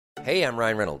Hey, I'm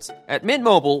Ryan Reynolds. At Mint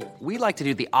Mobile, we like to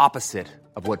do the opposite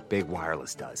of what Big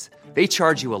Wireless does. They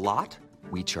charge you a lot,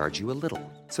 we charge you a little.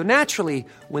 So naturally,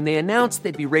 when they announced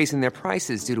they'd be raising their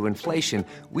prices due to inflation,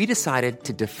 we decided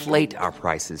to deflate our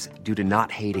prices due to not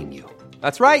hating you.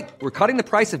 That's right. We're cutting the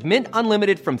price of Mint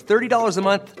Unlimited from $30 a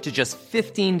month to just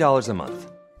 $15 a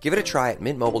month. Give it a try at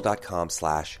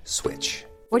mintmobile.com/switch.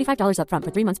 $45 up front for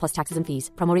 3 months plus taxes and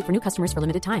fees. Promo rate for new customers for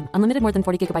limited time. Unlimited more than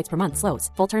 40 gigabytes per month. Slows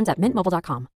full terms at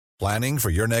mintmobile.com. Planning for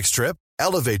your next trip?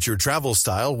 Elevate your travel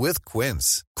style with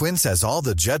Quince. Quince has all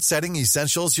the jet-setting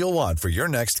essentials you'll want for your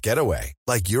next getaway,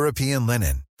 like European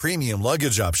linen, premium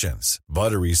luggage options,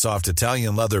 buttery soft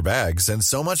Italian leather bags, and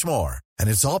so much more. And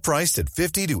it's all priced at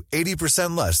 50 to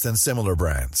 80% less than similar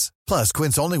brands. Plus,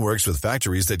 Quince only works with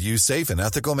factories that use safe and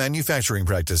ethical manufacturing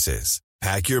practices.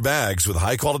 Pack your bags with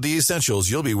high-quality essentials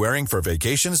you'll be wearing for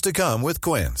vacations to come with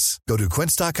Quince. Go to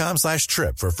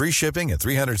quince.com/trip for free shipping and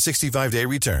 365-day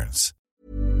returns.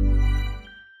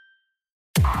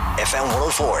 FM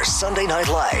 104 Sunday Night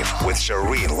Live with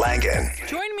Shireen Langan.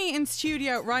 Joining me in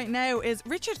studio right now is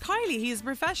Richard Kiley. He's a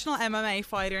professional MMA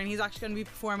fighter and he's actually going to be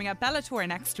performing at Bellator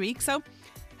next week. So,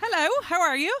 hello, how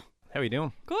are you? How are you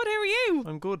doing? Good, how are you?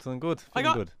 I'm good. Feeling good. I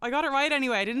got it right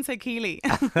anyway. I didn't say Keely.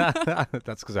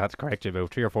 That's because I had to correct you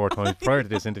about 3 or 4 times prior to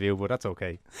this interview, but that's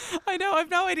okay. I know, I've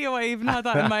no idea why I even had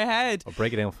that in my head. I'll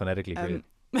break it down phonetically for you.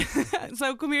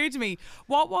 So come here to me.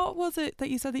 What was it that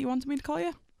you said that you wanted me to call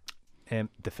you?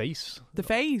 The face. The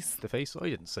face? The face? I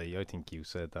didn't say. I think you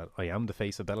said that. I am the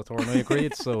face of Bellator and I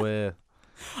agreed, so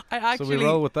so we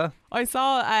roll with that. I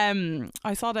saw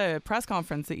the press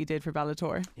conference that you did for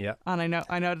Bellator. Yeah. And I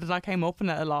know that came up in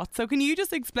it a lot. So can you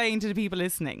just explain to the people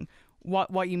listening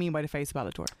what you mean by the face of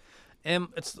Bellator?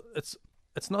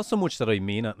 It's not so much that I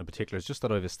mean that in particular. It's just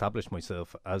that I've established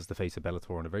myself as the face of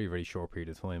Bellator in a very, very short period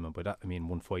of time, and by that I mean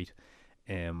one fight.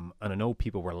 And I know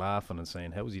people were laughing and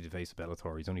saying, how is he the face of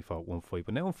Bellator? He's only fought one fight.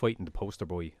 But now I'm fighting the poster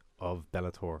boy of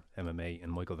Bellator MMA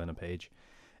and Michael Venom Page.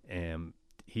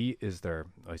 He is their,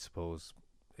 I suppose,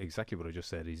 exactly what I just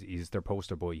said. He's their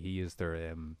poster boy. He is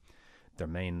their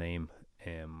main name.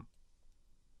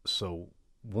 So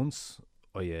once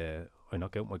I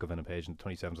knock out Michael Venom Page on the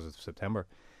 27th of September,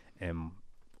 I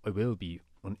will be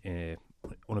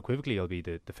unequivocally I'll be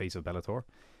the face of Bellator.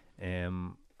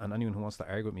 And anyone who wants to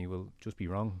argue with me will just be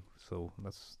wrong. So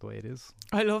that's the way it is.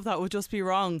 I love that. Will just be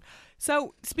wrong.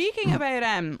 So speaking about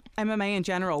MMA in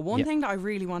general, one thing that I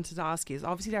really wanted to ask you is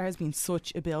obviously there has been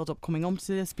such a build-up coming up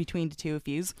to this between the two of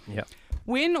you. Yeah.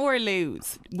 Win or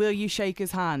lose, will you shake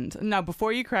his hand? Now,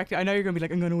 before you correct it, I know you're going to be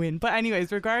like, I'm going to win. But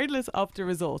anyways, regardless of the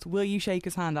result, will you shake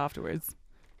his hand afterwards?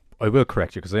 I will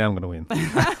correct you because I am going to win.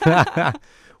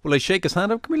 Will I shake his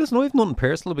hand? Come here, listen, I have nothing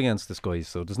personal against this guy.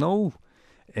 So there's no...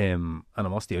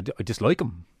 animosity. I dislike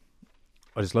him.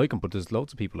 But there's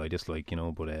loads of people I dislike,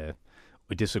 but I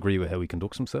disagree with how he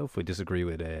conducts himself. I disagree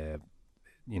with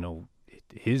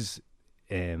his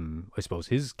I suppose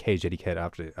his cage etiquette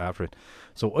after it.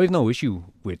 So I've no issue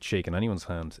with shaking anyone's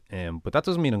hand. But that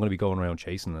doesn't mean I'm going to be going around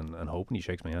chasing and hoping he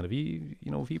shakes my hand. If he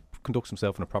conducts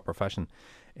himself in a proper fashion,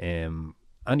 and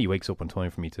he wakes up on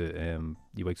time for me to then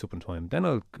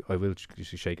I will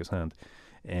shake his hand.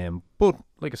 But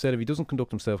like I said, if he doesn't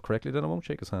conduct himself correctly, then I won't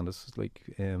shake his hand. It's like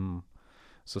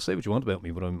so say what you want about me,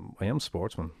 but I am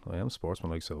sportsman.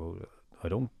 Like, so I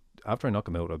don't. After I knock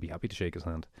him out, I'll be happy to shake his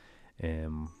hand.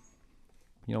 That's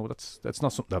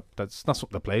not something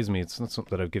that plays me. It's not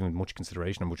something that I've given much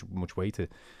consideration or much weight to.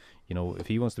 If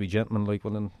he wants to be gentleman-like,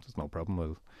 well then there's no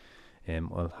problem.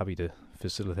 I'll happy to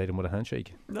facilitate him with a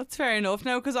handshake. That's fair enough.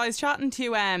 No, because I was chatting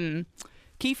to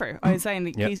Kiefer. I was saying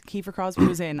that Kiefer Crosby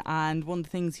was in, and one of the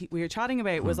things we were chatting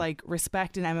about was like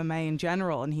respect in MMA in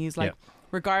general, and he's like,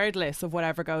 regardless of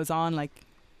whatever goes on, like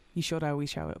you should always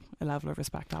show a level of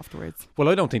respect afterwards. Well,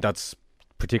 I don't think that's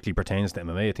particularly pertains to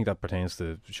MMA. I think that pertains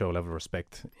to show a level of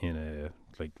respect in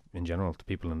general to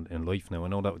people in life. Now I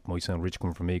know that might sound rich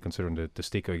coming from me, considering the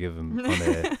stick I give him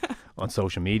on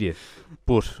social media,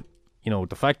 but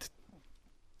the fact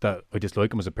that I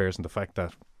dislike him as a person, the fact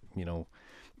that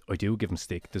I do give him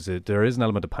stick. There is an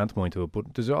element of pantomime to it,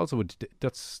 but there's also a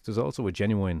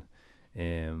genuine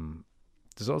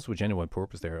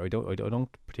purpose there. I don't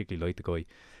particularly like the guy,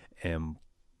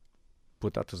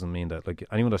 but that doesn't mean that like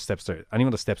anyone that steps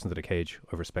into the cage,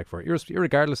 I have respect for it,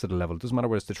 irregardless of the level. It doesn't matter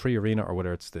whether it's the Tree Arena or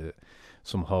whether it's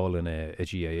some hall in a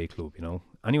GAA club.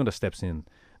 Anyone that steps in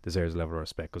deserves a level of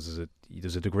respect because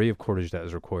there's a degree of courage that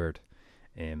is required,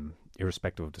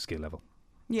 irrespective of the skill level.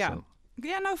 Yeah. So.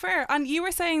 Yeah, no, fair. And you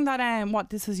were saying that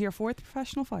this is your 4th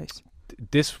professional fight?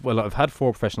 I've had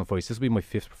 4 professional fights. This will be my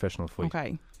 5th professional fight.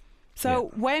 Okay.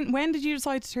 So when did you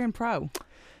decide to turn pro?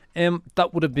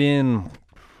 That would have been,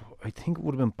 I think it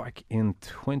would have been back in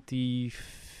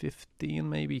 2015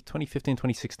 maybe,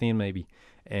 2016 maybe.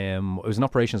 I was an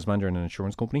operations manager in an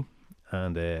insurance company,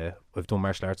 and I've done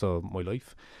martial arts all my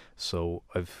life. So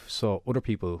I've saw other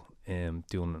people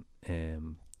doing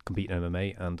competing in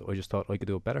MMA, and I just thought I could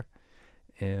do it better.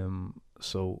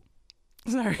 So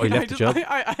Sorry, I left the job.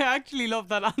 I actually love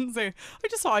that answer. I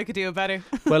just thought I could do it better.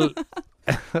 Well,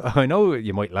 I know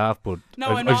you might laugh, but no,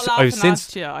 I'm not laughing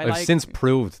at you. I've since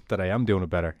proved that I am doing it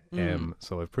better.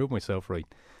 So I've proved myself right.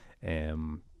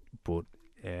 But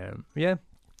yeah,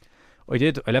 I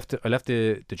did. I left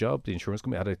the job, the insurance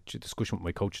company. I had a discussion with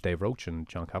my coach Dave Roach and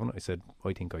John Kavanagh. I said,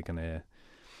 I think I can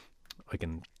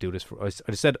do this. I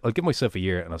said I'll give myself a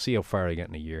year and I'll see how far I get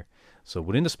in a year. So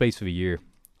within the space of a year,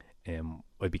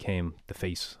 I became the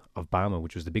face of BAMA,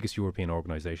 which was the biggest European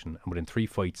organisation, and within 3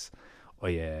 fights,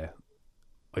 I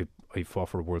fought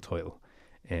for a world title.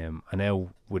 And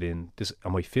now within this,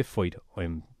 on my 5th fight,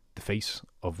 I'm the face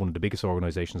of one of the biggest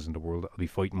organisations in the world. I'll be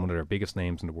fighting one of their biggest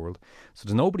names in the world. So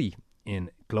there's nobody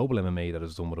in global MMA that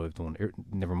has done what I've done.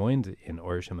 Never mind in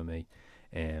Irish MMA.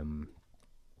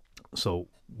 So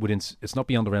it's not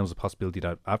beyond the realms of possibility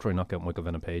that after I knock out Michael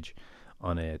Venom Page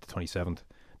on the 27th,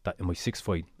 that in my 6th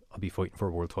fight I'll be fighting for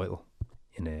a world title.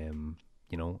 And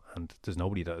there's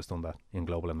nobody that has done that in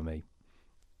global MMA.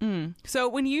 So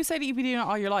when you said that you've been doing it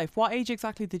all your life, what age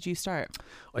exactly did you start?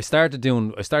 I started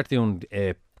doing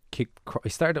kick. I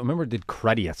remember I did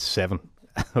karate at 7.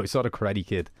 I saw the Karate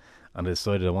Kid, and I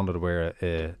decided I wanted to wear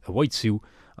a white suit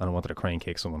and I wanted to crane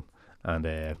kick someone. And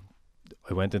I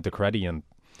went into karate, and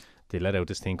they let out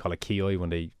this thing called a ki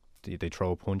when they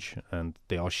throw a punch, and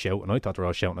they all shout, and I thought they were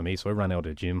all shouting at me, so I ran out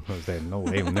of the gym. I was there, no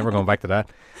way, I'm never going back to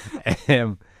that.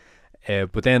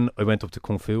 But then I went up to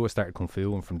Kung Fu. I started Kung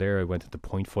Fu, and from there I went into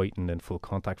point fighting and full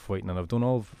contact fighting, and I've done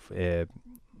all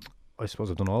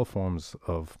forms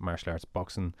of martial arts: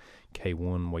 boxing,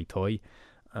 K1, Muay Thai.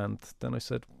 And then I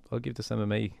said, I'll give this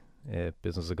MMA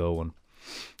business a go, and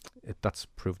that's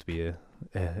proved to be a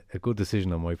good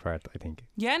decision on my part, I think.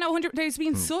 Yeah, no, 100. There's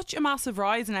been such a massive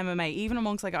rise in MMA, even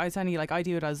amongst, like I was telling you, like I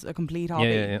do it as a complete hobby.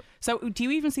 Yeah. So do you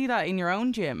even see that in your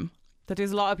own gym? That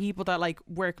there's a lot of people that like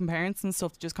working parents and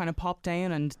stuff just kind of pop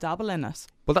down and dabble in it.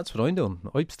 Well, that's what I'm doing.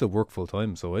 I still work full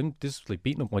time, so I'm just like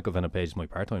beating up Michael Venom Page is my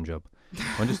part-time job.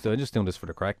 I'm just doing this for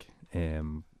the crack.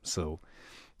 So,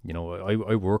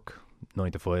 I work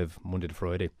 9 to 5 Monday to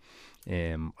Friday.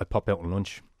 I pop out on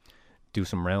lunch, do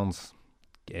some rounds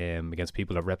against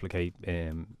people that replicate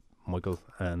Michael,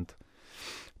 and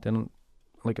then,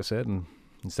 like I said, and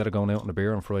instead of going out on a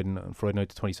beer on Friday night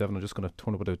to 27, I'm just going to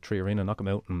turn up at a tree arena, knock him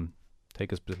out, and take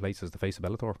his place as the face of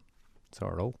Bellator. It's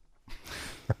our role.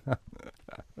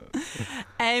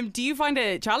 Do you find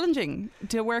it challenging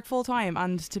to work full time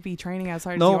and to be training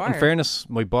outside as you are? No, in fairness,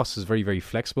 my boss is very, very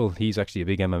flexible. He's actually a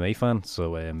big MMA fan,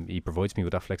 so he provides me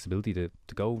with that flexibility to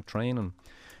go train, and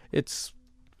it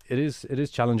is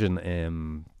challenging.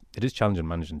 It is challenging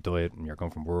managing diet, and you're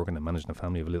going from work and then managing a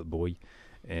family of a little boy.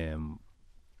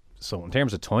 So in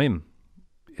terms of time,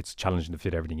 it's challenging to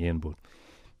fit everything in. But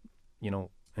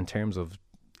in terms of,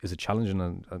 is it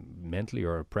challenging mentally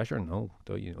or pressure? No,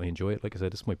 I enjoy it. Like I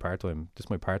said, this is my part-time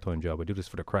job. I do this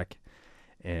for the crack,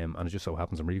 and it just so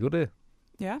happens I'm really good at it.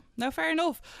 Yeah, no, fair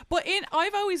enough. But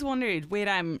I've always wondered with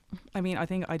I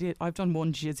think I've done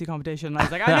one jiu-jitsu competition, and I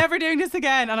was like, I'm never doing this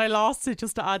again, and I lost it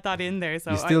just to add that in there. So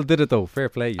you still did it though, fair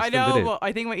play. I know, but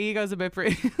I think my ego's a bit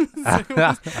bruised.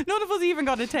 None of us even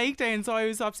got a takedown, so I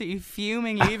was absolutely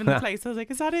fuming leaving the place. I was like,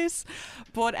 is that it?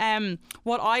 But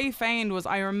what I found was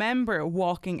I remember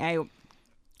walking out,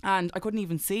 and I couldn't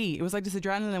even see. It was like this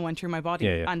adrenaline went through my body,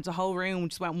 and the whole room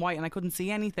just went white, and I couldn't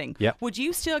see anything. Yeah. Would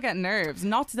you still get nerves?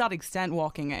 Not to that extent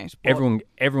walking out.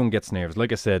 Everyone gets nerves.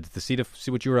 Like I said, to see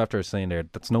what you were after saying there,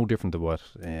 that's no different to what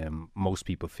most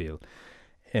people feel.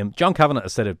 John Kavanagh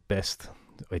has said it best.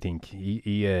 I think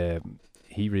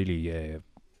he really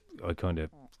I kind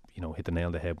of hit the nail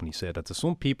on the head when he said that there's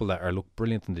some people that look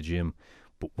brilliant in the gym,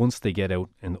 but once they get out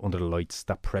and under the lights,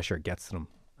 that pressure gets to them.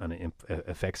 And it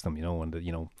affects them, and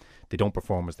they don't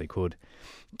perform as they could.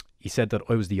 He said that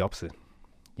I was the opposite,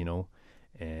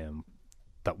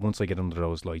 that once I get under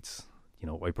those lights,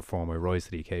 I perform, I rise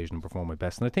to the occasion and perform my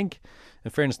best. And I think,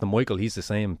 in fairness to Michael, he's the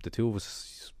same. The two of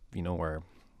us, are,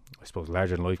 I suppose,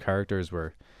 larger than life characters.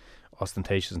 We're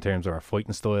ostentatious in terms of our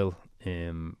fighting style,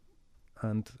 and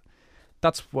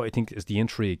that's what I think is the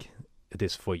intrigue of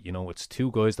this fight. It's two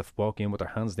guys that walk in with their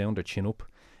hands down, their chin up.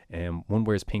 One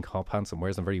wears pink hot pants and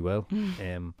wears them very well.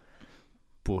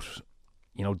 But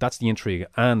that's the intrigue,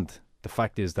 and the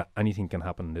fact is that anything can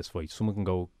happen in this fight. Someone can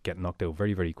go get knocked out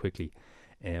very, very quickly.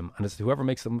 And it's whoever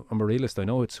makes them. I'm a realist. I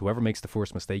know it's whoever makes the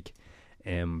first mistake.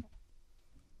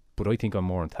 But I think I'm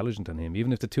more intelligent than him.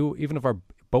 Even if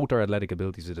both our athletic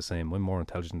abilities are the same, I'm more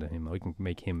intelligent than him. I can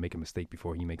make him make a mistake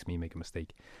before he makes me make a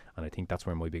mistake. And I think that's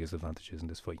where my biggest advantage is in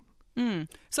this fight.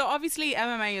 So obviously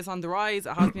MMA is on the rise.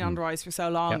 It has been on the rise for so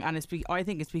long, and I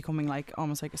think it's becoming like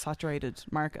almost like a saturated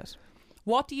market.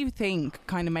 What do you think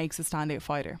kind of makes a standout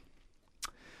fighter?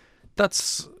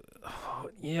 That's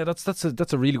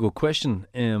a really good question.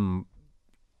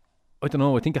 I don't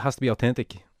know. I think it has to be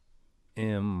authentic.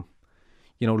 I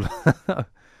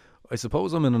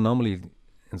suppose I'm an anomaly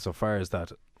insofar as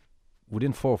that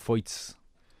within 4 fights,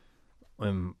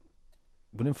 I'm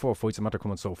after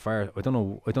coming so far. I don't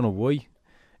know why.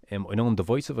 I know I'm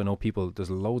divisive. I know there's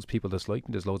loads of people that like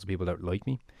me. There's loads of people that like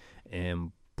me.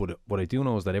 But what I do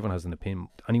know is that everyone has an opinion.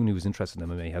 Anyone who's interested in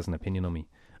MMA has an opinion on me,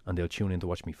 and they'll tune in to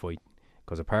watch me fight.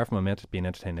 Because apart from being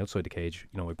entertained outside the cage,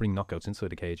 I bring knockouts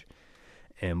inside the cage.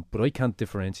 But I can't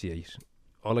differentiate.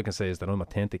 All I can say is that I'm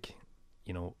authentic.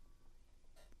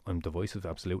 I'm divisive,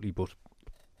 absolutely. But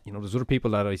there's other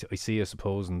people that I see, I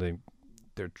suppose, and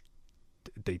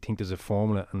they think there's a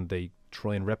formula, and they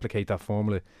try and replicate that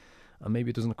formula, and maybe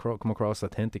it doesn't come across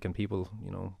authentic, and people,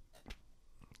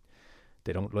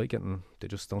 they don't like it, and they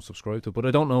just don't subscribe to it. But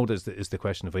I don't know is the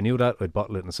question. If I knew that, I'd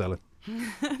bottle it and sell it.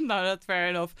 No, that's fair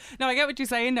enough. No, I get what you're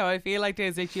saying though. I feel like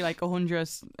there's actually like 100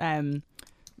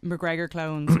 McGregor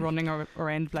clones running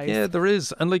around the place. Yeah, there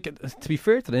is. And like, to be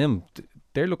fair to them,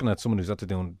 they're looking at someone who's after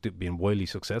being wildly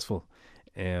successful.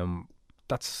 I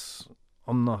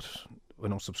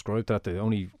don't subscribe to that. The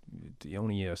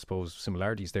only I suppose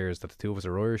similarities there is that the two of us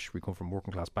are Irish. We come from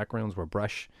working class backgrounds. We're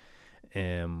brash,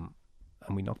 and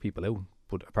we knock people out.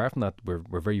 But apart from that,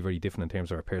 we're very, very different in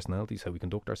terms of our personalities, how we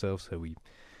conduct ourselves, how we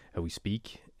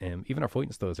speak. Even our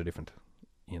fighting styles are different,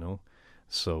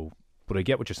 So, but I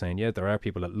get what you're saying. Yeah, there are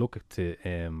people that look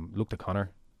to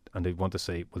Conor, and they want to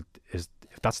say, well, if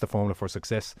that's the formula for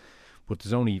success. But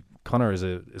there's only Conor was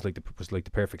like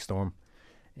the perfect storm.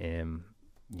 He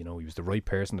was the right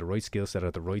person, the right skill set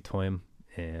at the right time.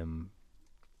 And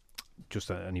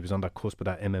he was on that cusp of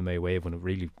that MMA wave when it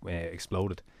really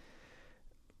exploded.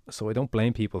 So I don't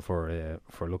blame people for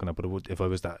looking at. But if I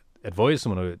was that advise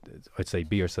someone, I'd say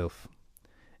be yourself,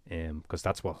 because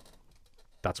that's what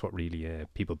really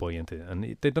people buy into. And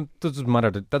it doesn't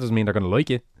matter. That doesn't mean they're going to like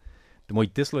you. They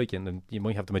might dislike you, and you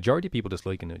might have the majority of people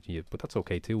disliking you. But that's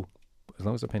okay too, as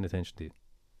long as they're paying attention to you.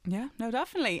 Yeah, no,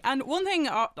 definitely. And one thing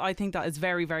I think that is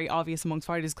very, very obvious amongst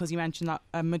fighters, because you mentioned that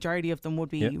a majority of them would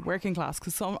be working class.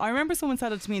 Because I remember someone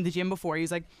said it to me in the gym before. He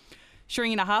was like,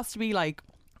 Shireen, it has to be like,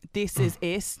 this is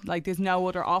it. Like, there's no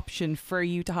other option for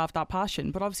you to have that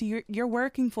passion. But obviously, you're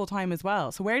working full time as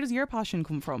well. So where does your passion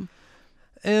come from?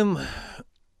 That's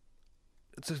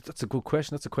a good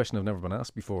question. That's a question I've never been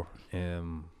asked before.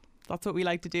 That's what we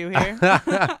like to do here.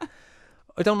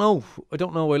 I don't know.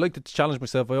 I like to challenge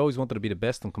myself. I always wanted to be the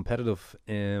best and competitive.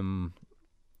 I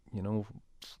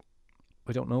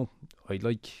don't know. I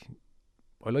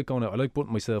like going out. I like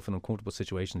putting myself in uncomfortable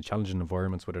situations, challenging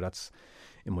environments, whether that's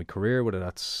in my career, whether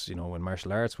that's in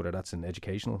martial arts, whether that's in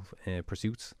educational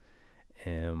pursuits.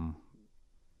 And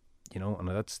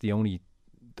that's the only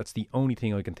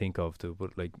thing I can think of to.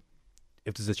 But like,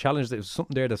 if there's a challenge, there's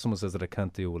something there that someone says that I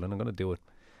can't do, well, then I'm going to do it.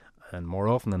 And more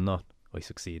often than not, I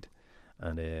succeed.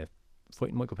 And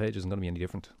fighting Michael Page isn't going to be any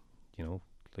different.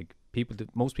 Like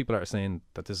most people are saying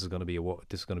that this is going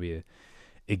to be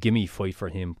a gimme fight for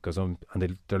him, because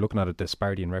they're looking at a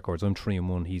disparity in records. I'm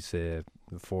 3-1, he's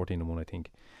 14-1, I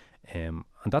think. And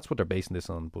that's what they're basing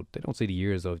this on. But they don't see the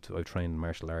years I've trained in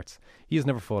martial arts. He has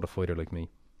never fought a fighter like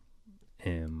me.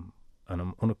 And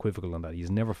I'm unequivocal on that. He's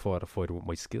never fought a fighter with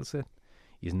my skill set.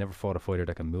 He's never fought a fighter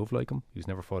that can move like him. He's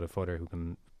never fought a fighter who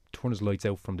can turn his lights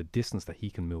out from the distance that he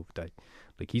can move. That,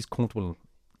 like, he's comfortable.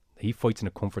 He fights in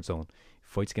a comfort zone. He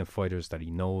fights against fighters that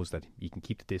he knows that he can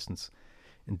keep the distance.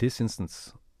 In this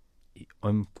instance,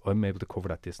 I'm able to cover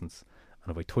that distance,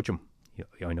 and if I touch him,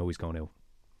 I know he's going out.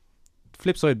 The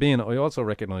flip side being, I also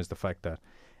recognise the fact that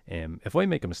if I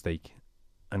make a mistake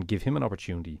and give him an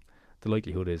opportunity, the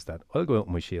likelihood is that I'll go out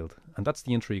with my shield, and that's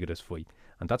the intrigue of this fight,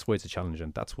 and that's why it's a challenge,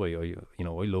 and that's why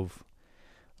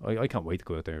I can't wait to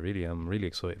go out there. Really, I'm really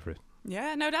excited for it.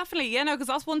 Yeah, no, definitely. Yeah, no, because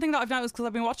that's one thing that I've noticed, because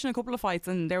I've been watching a couple of fights,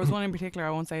 and there was one in particular,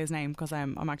 I won't say his name because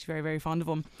I'm actually very, very fond of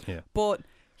him. Yeah. But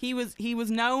he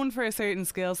was known for a certain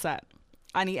skill set,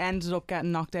 and he ended up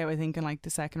getting knocked out, I think, in like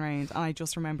the second round. And I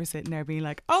just remember sitting there being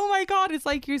like, oh my God, it's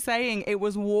like you're saying, it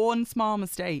was one small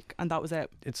mistake and that was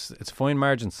it. It's fine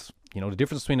margins. The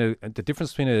difference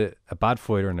between a bad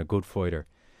fighter and a good fighter,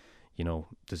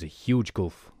 there's a huge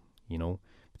gulf, between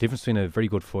difference between a very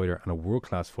good fighter and a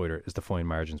world-class fighter is the fine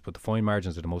margins, but the fine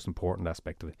margins are the most important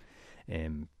aspect of it,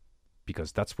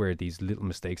 because that's where these little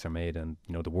mistakes are made, and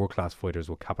you know the world-class fighters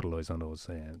will capitalise on those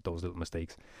little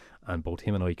mistakes, and both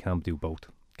him and I can do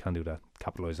that,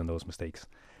 capitalise on those mistakes,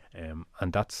 and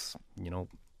that's, you know,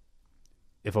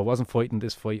 if I wasn't fighting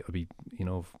this fight, I'd be, you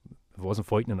know, if I wasn't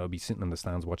fighting it, I'd be sitting in the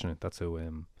stands watching it. That's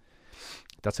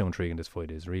how intriguing this fight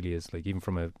is. Really is. Like,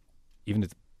 even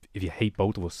if you hate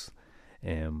both of us,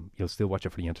 you'll still watch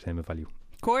it for the entertainment value.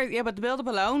 Of course, yeah, but the build-up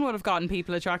alone would have gotten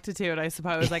people attracted to it, I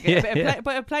suppose. Like,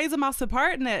 but it plays a massive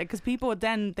part in it, because people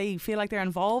they feel like they're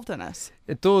involved in it.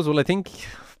 It does. Well, I think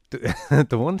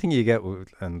the one thing you get,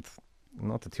 and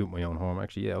not to toot my own horn,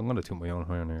 actually, yeah, I'm going to toot my own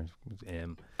horn here.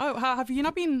 Have you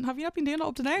not been doing it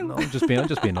up to now? No, I'm just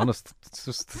being honest. It's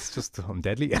just I'm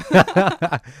deadly.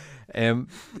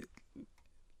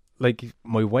 Like,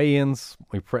 my weigh-ins,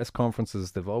 my press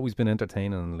conferences, they've always been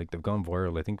entertaining, and like they've gone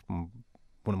viral. I think one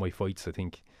of my fights,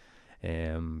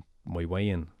 my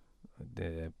weigh-in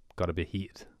got a bit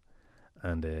heated,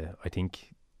 and I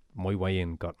think my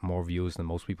weigh-in got more views than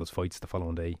most people's fights the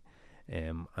following day.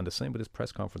 And the same with his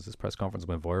press conference. This press conference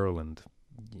went viral, and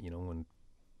you know, and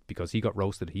because he got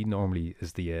roasted, he normally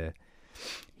is the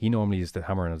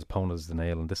hammer and his opponent is the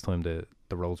nail, and this time the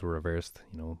roles were reversed.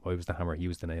 You know, I was the hammer, he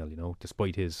was the nail, you know,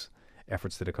 despite his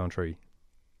efforts to the contrary.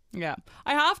 Yeah.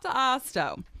 I have to ask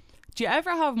though, do you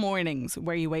ever have mornings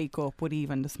where you wake up with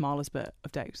even the smallest bit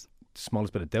of doubt?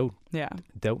 Smallest bit of doubt? Yeah.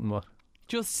 Doubt in what?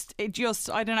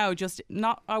 I don't know, just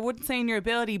not, I wouldn't say in your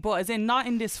ability, but as in not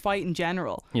in this fight in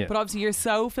general. Yeah. But obviously you're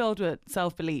so filled with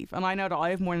self-belief, and I know that I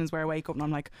have mornings where I wake up and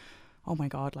I'm like, oh my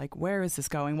God, like, where is this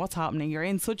going? What's happening? You're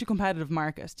in such a competitive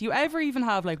market. Do you ever even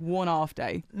have like one off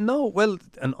day? No, well,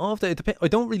 an off day, I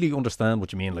don't really understand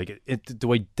what you mean. Like,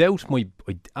 do I doubt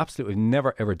I've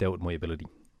never ever doubted my ability.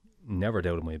 Never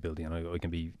doubted my ability, and I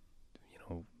can be, you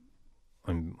know,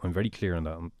 I'm very clear on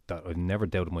that. That I've never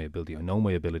doubted my ability. I know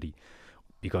my ability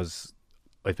because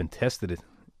I've been tested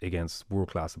against world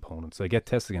class opponents. I get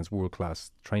tested against world class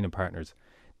training partners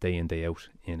day in, day out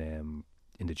in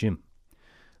the gym.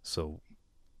 So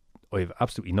I have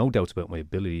absolutely no doubts about my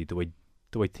ability. Do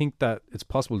I think that it's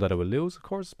possible that I will lose? Of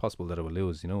course, it's possible that I will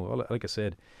lose. You know, like I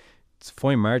said, it's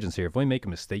fine margins here. If I make a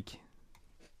mistake,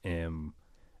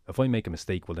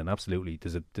 well then absolutely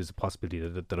there's a possibility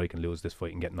that I can lose this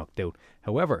fight and get knocked out.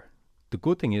 However, the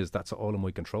good thing is that's all in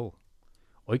my control.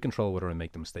 I control whether I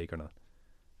make the mistake or not.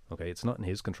 Okay, it's not in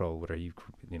his control whether you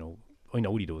know. I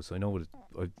know what he does. I know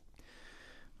what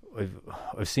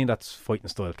I've seen that fighting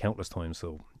style countless times.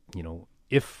 So, you know,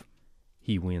 if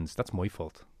he wins, that's my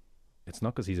fault. It's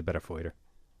not because he's a better fighter.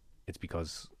 It's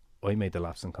because I made the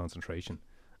lapse in concentration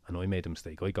and I made a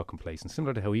mistake. I got complacent,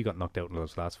 similar to how he got knocked out in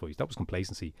those last fights. That was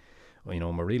complacency. You know,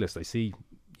 I'm a realist. I see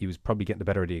he was probably getting the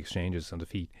better of the exchanges on the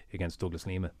feet against Douglas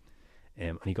Lima,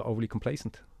 and he got overly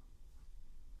complacent.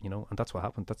 You know, and that's what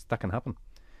happened. That can happen.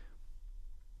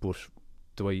 But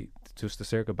do I, just to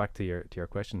circle back to your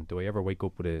question, do I ever wake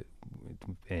up with a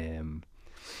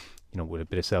with a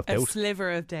bit of self-doubt? A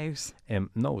sliver of doubt.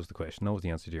 No is the question. No is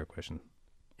the answer to your question.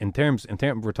 In terms,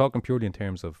 we're talking purely in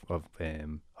terms of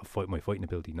my fighting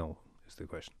ability. No is the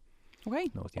question. Okay,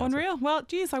 no is the unreal. Answer. Well,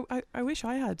 geez, I wish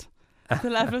I had the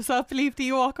level of self-belief that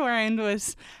you walk around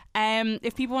with.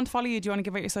 If people want to follow you, do you want to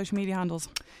give out your social media handles?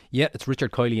 Yeah, it's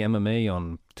Richard Kiley MMA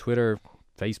on Twitter,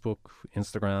 Facebook,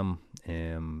 Instagram,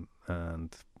 and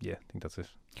yeah, I think that's it.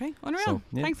 Okay, unreal. So,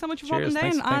 yeah. Thanks so much for Cheers,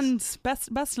 popping down, thanks.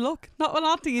 and best luck.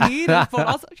 Not that you need it, but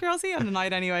I'll see you on the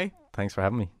night anyway. Thanks for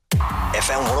having me.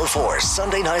 FM 104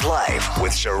 Sunday Night Live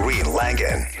with Shireen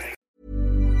Langan.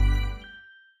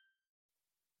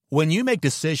 When you make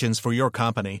decisions for your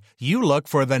company, you look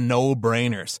for the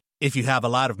no-brainers. If you have a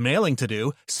lot of mailing to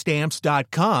do,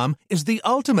 Stamps.com is the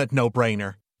ultimate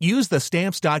no-brainer. Use the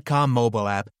Stamps.com mobile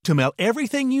app to mail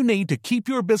everything you need to keep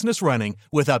your business running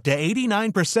with up to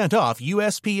 89% off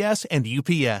USPS and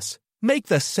UPS. Make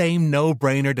the same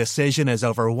no-brainer decision as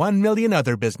over 1 million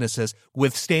other businesses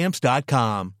with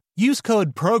Stamps.com. Use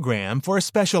code PROGRAM for a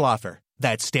special offer.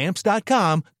 That's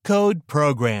Stamps.com, code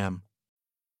PROGRAM.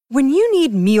 When you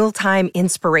need mealtime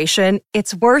inspiration,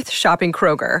 it's worth shopping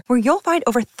Kroger, where you'll find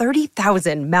over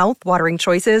 30,000 mouth-watering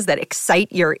choices that excite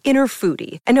your inner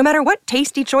foodie. And no matter what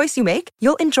tasty choice you make,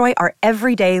 you'll enjoy our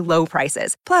everyday low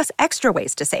prices, plus extra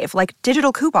ways to save, like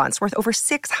digital coupons worth over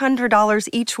 $600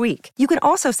 each week. You can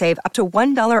also save up to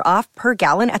 $1 off per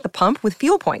gallon at the pump with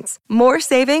fuel points. More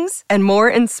savings and more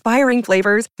inspiring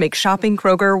flavors make shopping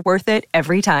Kroger worth it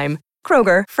every time.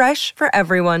 Kroger, fresh for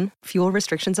everyone. Fuel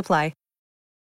restrictions apply.